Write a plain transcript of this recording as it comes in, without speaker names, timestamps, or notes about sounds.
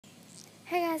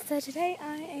Hey guys, so today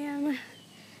I am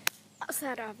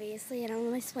outside obviously and I'm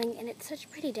on my swing and it's such a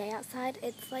pretty day outside.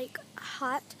 It's like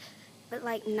hot, but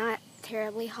like not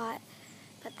terribly hot.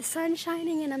 But the sun's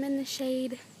shining and I'm in the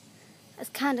shade. It's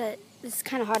kind of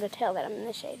hard to tell that I'm in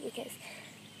the shade because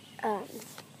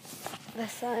the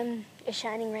sun is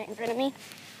shining right in front of me.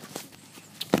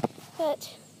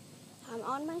 But I'm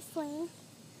on my swing.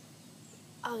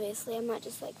 Obviously I'm not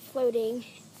just like floating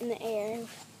in the air.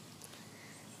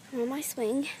 I'm on my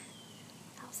swing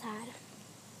outside.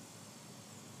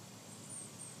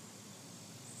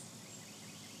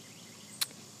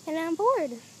 And I'm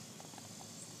bored.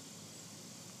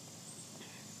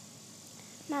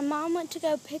 My mom went to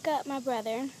go pick up my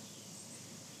brother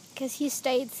because he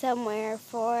stayed somewhere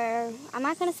for, I'm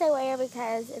not going to say where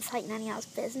because it's like none of y'all's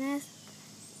business,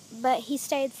 but he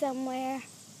stayed somewhere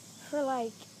for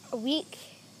like a week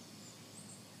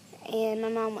and my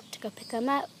mom went to go pick him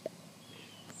up.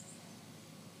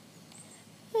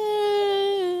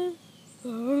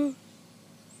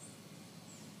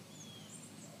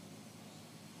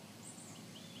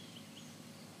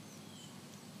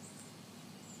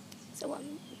 So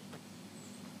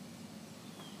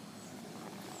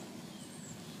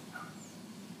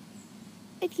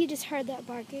if you just heard that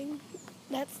barking,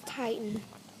 that's Titan.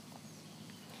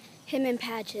 Him and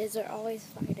Patches are always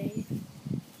fighting.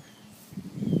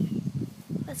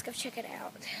 Let's go check it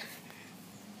out.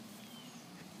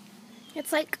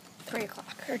 It's like 3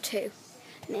 o'clock or 2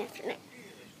 in the afternoon.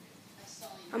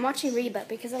 I'm watching Reba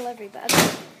because I love Reba.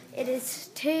 It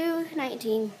is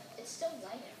 2:19.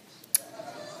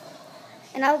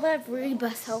 And I love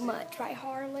Reba so much, right,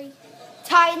 Harley?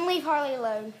 Titan, leave Harley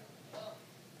alone.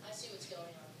 I see what's going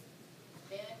on.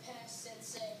 May I pass,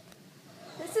 Sensei?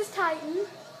 This is Titan. No,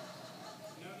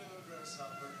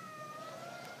 grasshopper.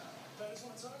 I just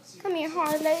want to talk to you. Come here,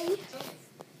 Harley.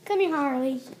 Come here,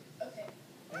 Harley. Okay.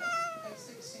 Hey,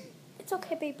 take a seat. It's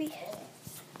okay, baby.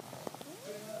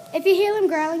 If you hear him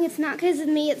growling, it's not because of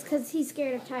me, it's because he's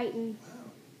scared of Titan.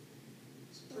 Wow.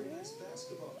 Some pretty nice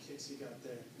basketball kicks you got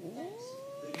there. They new?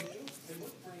 They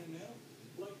look brand new.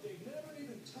 Like they've never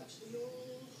even touched the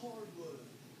old hardwood.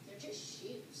 They're just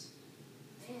shoes.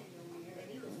 Man, you're weird. And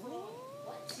you're a fraud.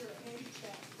 What? You're a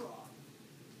handicapped fraud.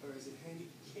 Or is it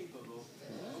handy-capable?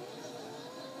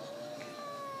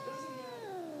 Doesn't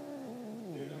matter.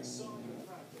 Dude, I saw you in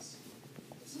practice.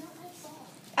 It's not my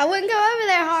fault. I wouldn't go over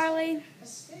there, Harley.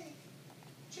 Mistake?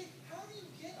 Jake, how do you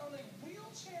get on a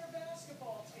wheelchair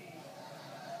basketball team?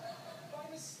 By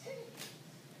mistake.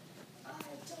 I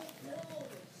don't know.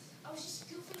 I was just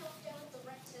goofing off down at the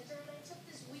rec center and I took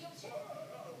this wheelchair.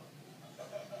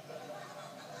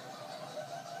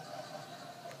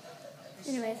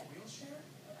 Anyways. Wheelchair?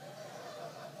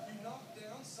 You knocked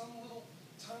down some little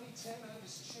tiny Tim out of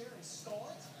his chair and stole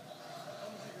it?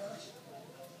 Oh my gosh.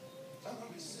 I'm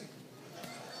gonna be sick.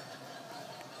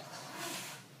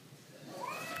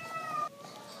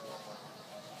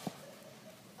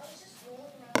 I was just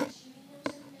rolling around and shooting. It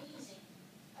was amazing.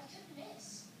 I couldn't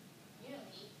miss. You know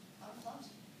me. I'm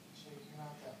clumsy. Jake, you're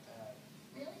not that bad.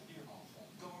 Really? You're awful.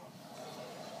 Go on.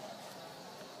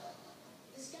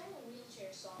 This guy in a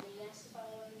wheelchair saw me and asked if I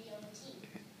wanted to be on the team.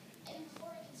 And before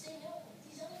I could say no,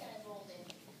 these other guys rolled in.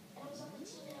 And I was on the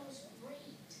team and I was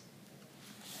great.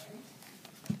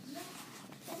 Yeah,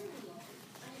 everybody offered.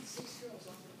 I had 6 girls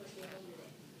offer to push me home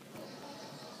today.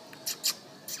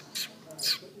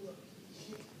 But look,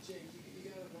 Jake, you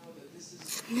gotta know that this is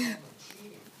cheating.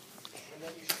 And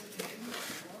that you shouldn't do it.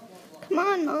 Come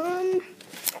on, Mom.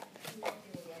 I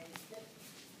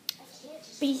can't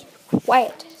just Be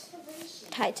quiet, inspiration.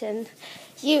 Titan.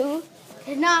 You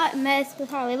did not mess with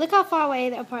Harley. Look how far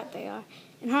away apart they are.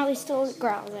 And Harley still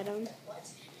growls at him.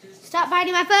 Stop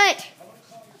biting my foot! I'm gonna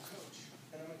call your coach,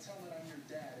 and I'm gonna tell him that I'm your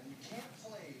dad, and you can't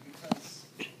play because.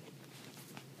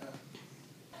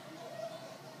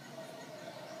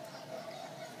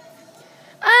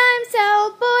 I'm so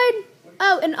bored.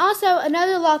 Oh, and also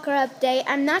another locker update.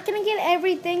 I'm not going to get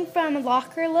everything from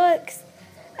Locker Looks.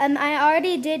 I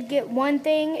already did get one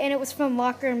thing, and it was from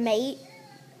Locker Mate.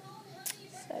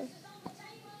 So.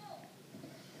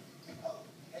 Oh,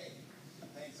 hey,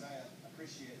 thanks, I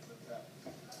appreciate it, but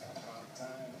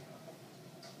time.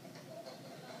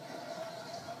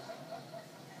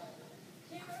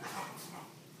 Yeah.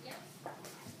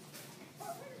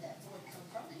 Well, where did that boy come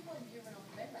from? He wasn't here when I was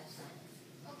in bed last night.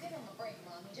 I'll give him a break,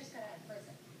 Mom. He just got out of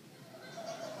prison.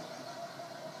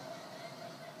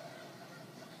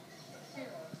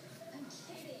 Carol, I'm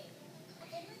kidding.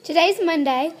 Today's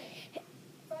Monday.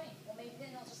 Fine. Well, maybe then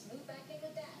I'll just move back in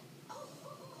with Dad. Oh,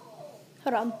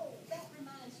 Hold on. that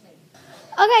reminds me.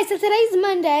 Okay, so today's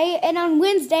Monday, and on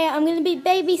Wednesday, I'm going to be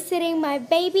babysitting my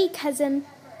baby cousin.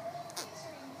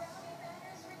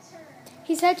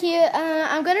 He's so cute.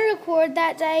 I'm going to record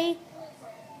that day,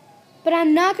 but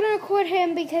I'm not going to record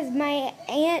him because my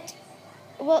aunt,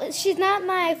 well, she's not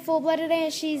my full-blooded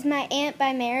aunt. She's my aunt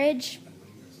by marriage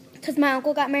because my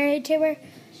uncle got married to her.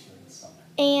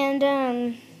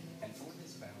 And,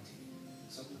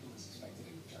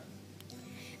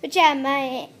 but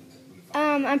yeah,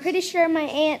 I'm pretty sure my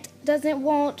aunt doesn't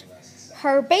want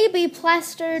her baby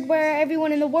plastered where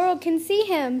everyone in the world can see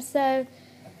him. So,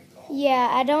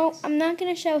 yeah, I'm not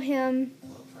going to show him.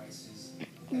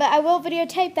 But I will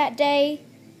videotape that day.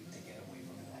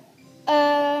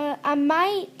 I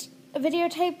might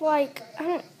videotape, like,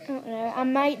 I don't know. I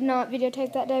might not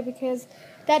videotape that day because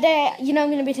that day, I'm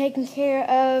going to be taking care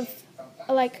of,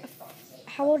 like,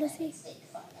 how old is he?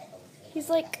 He's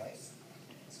like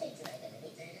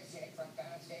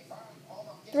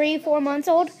 3-4 months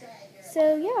old.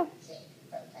 So, yeah.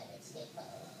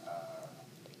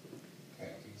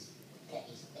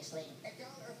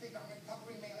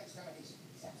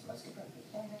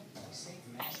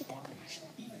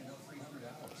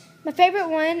 My favorite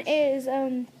one is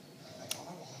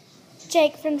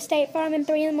Jake from State Farm in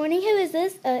 3 in the morning. Who is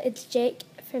this? It's Jake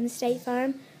from State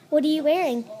Farm. What are you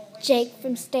wearing? Jake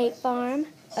from State Farm.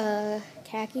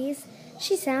 Khakis.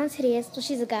 She sounds hideous. Well,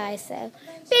 she's a guy, so.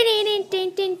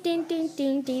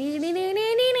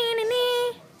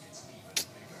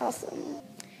 Awesome.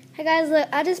 Hey guys, look,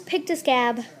 I just picked a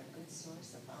scab.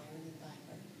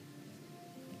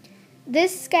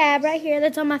 This scab right here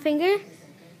that's on my finger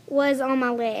was on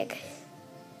my leg.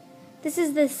 This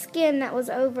is the skin that was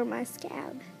over my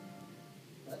scab.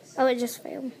 Oh, it just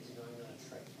fell.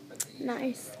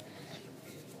 Nice.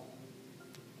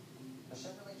 The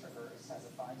Chevrolet Traverse has a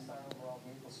 5-star overall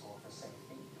vehicle score for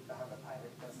safety. The Honda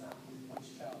Pilot does not.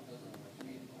 Which child doesn't want to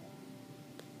vehicle?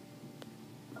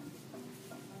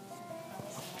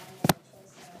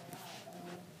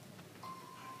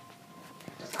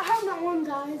 I have my one,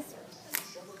 guys.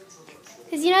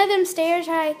 Because you know them stairs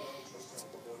right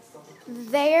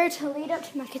there to lead up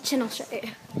to my kitchen? I'll show you.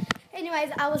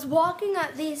 Anyways, I was walking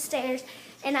up these stairs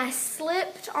and I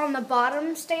slipped on the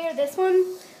bottom stair, this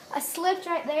one. I slipped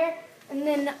right there and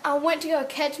then I went to go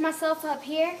catch myself up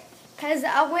here because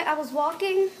I was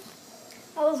walking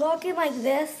like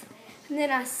this and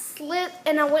then I slipped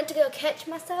and I went to go catch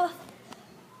myself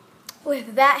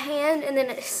with that hand and then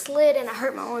it slid and I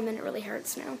hurt my arm and it really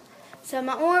hurts now. So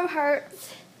my arm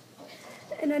hurts.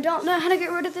 And I don't know how to get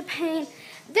rid of the pain.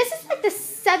 This is like the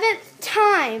 7th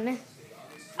time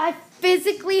I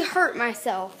physically hurt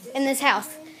myself in this house.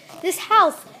 This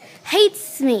house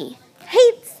hates me.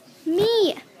 Hates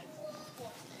me.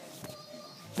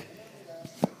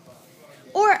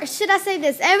 Or should I say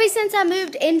this? Ever since I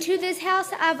moved into this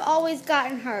house, I've always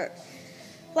gotten hurt.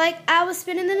 Like, I was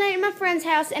spending the night at my friend's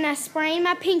house and I sprained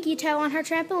my pinky toe on her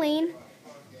trampoline.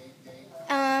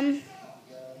 I'm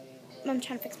trying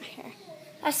to fix my hair.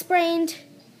 I sprained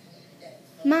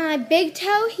my big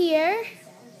toe here.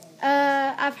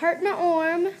 I've hurt my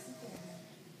arm.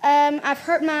 I've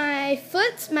hurt my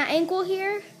foot, my ankle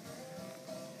here.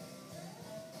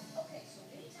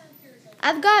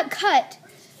 I've got cut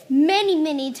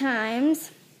many times.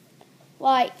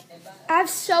 Like, I have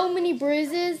so many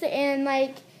bruises and,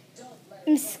 like,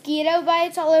 mosquito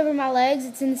bites all over my legs.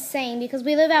 It's insane because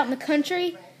we live out in the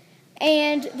country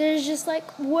and there's just,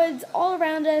 like, woods all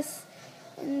around us.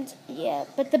 And yeah,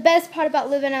 but the best part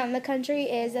about living out in the country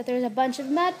is that there's a bunch of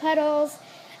mud puddles,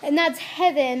 and that's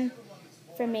heaven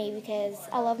for me because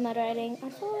I love mud riding on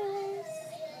fours.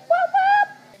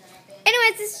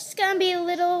 Anyways, this is just gonna be a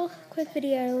little quick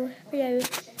video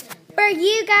for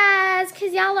you guys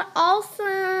because y'all are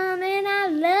awesome, and I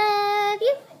love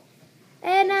you,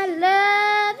 and I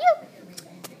love you.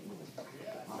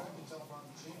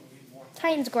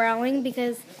 Titan's growling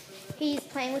because he's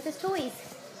playing with his toys.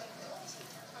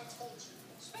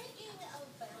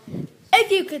 If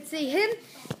you could see him.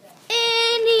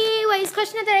 Anyways,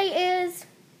 question of the day is,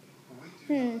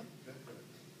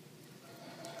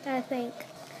 I think.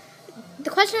 The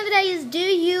question of the day is, do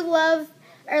you love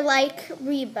or like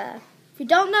Reba? If you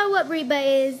don't know what Reba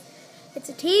is, it's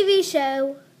a TV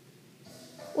show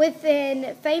with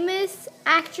a famous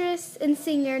actress and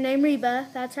singer named Reba.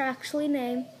 That's her actual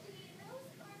name.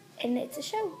 And it's a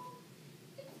show.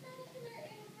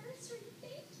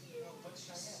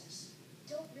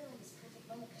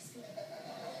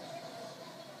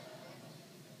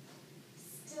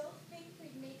 Still think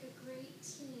we'd make a great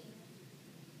team.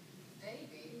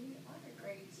 Maybe we are a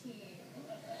great team.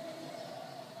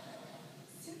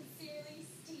 Sincerely,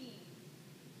 Steve.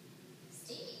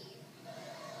 Steve?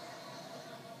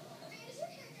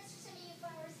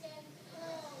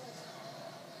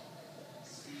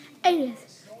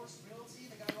 Anyways,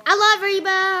 I love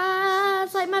Reba.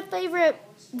 It's like my favorite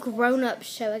grown-up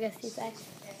show, I guess you'd say.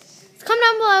 So comment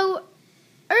down below.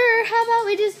 Or how about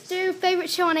we just do favorite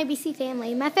show on ABC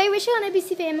Family? My favorite show on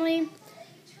ABC Family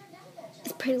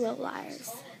is Pretty Little Liars.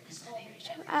 That's my favorite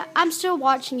show. I'm still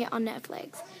watching it on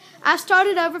Netflix. I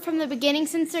started over from the beginning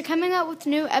since they're coming out with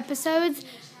new episodes.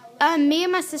 Me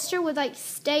and my sister would like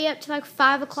stay up to like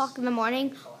 5 o'clock in the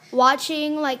morning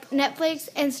watching like Netflix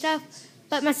and stuff.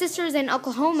 But my sister is in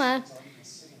Oklahoma,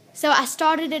 so I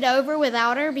started it over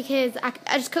without her because I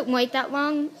just couldn't wait that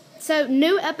long. So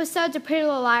new episodes of Pretty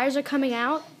Little Liars are coming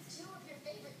out.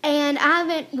 And I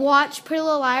haven't watched Pretty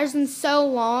Little Liars in so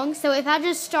long. So if I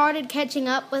just started catching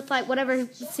up with like whatever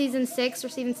season 6 or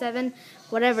season 7,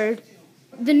 whatever,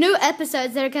 the new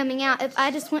episodes that are coming out, if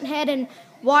I just went ahead and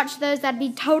watched those, I'd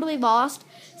be totally lost.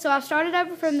 So I've started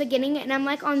over from the beginning and I'm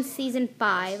like on season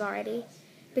 5 already.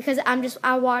 Because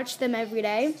I watch them every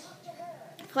day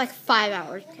for like 5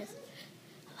 hours because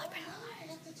I love Pretty Little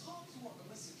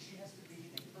Liars.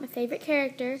 My favorite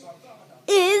character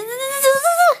is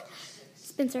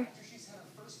Spencer.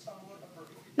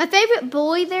 My favorite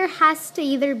boy there has to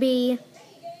either be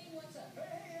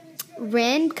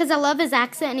Ren because I love his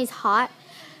accent and he's hot.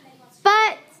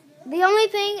 But the only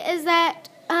thing is that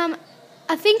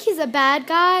I think he's a bad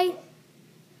guy.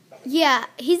 Yeah,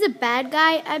 he's a bad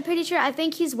guy, I'm pretty sure. I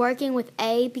think he's working with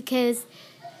A because,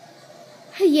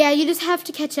 yeah, you just have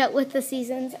to catch up with the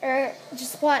seasons. Or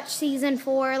just watch season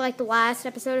 4, like the last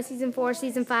episode of season 4,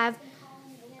 season 5.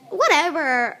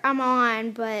 Whatever I'm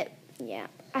on, but, yeah.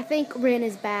 I think Ren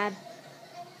is bad.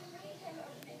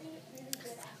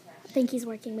 I think he's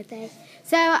working with A.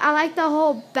 So, I like the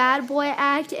whole bad boy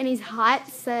act, and he's hot,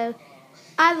 so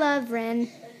I love Ren.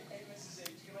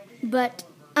 But,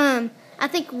 I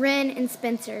think Ren and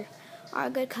Spencer are a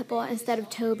good couple instead of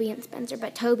Toby and Spencer,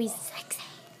 but Toby's sexy.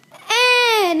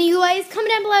 Anyways, comment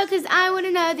down below because I want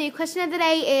to know. The question of the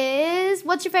day is,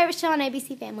 what's your favorite show on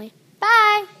ABC Family?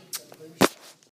 Bye!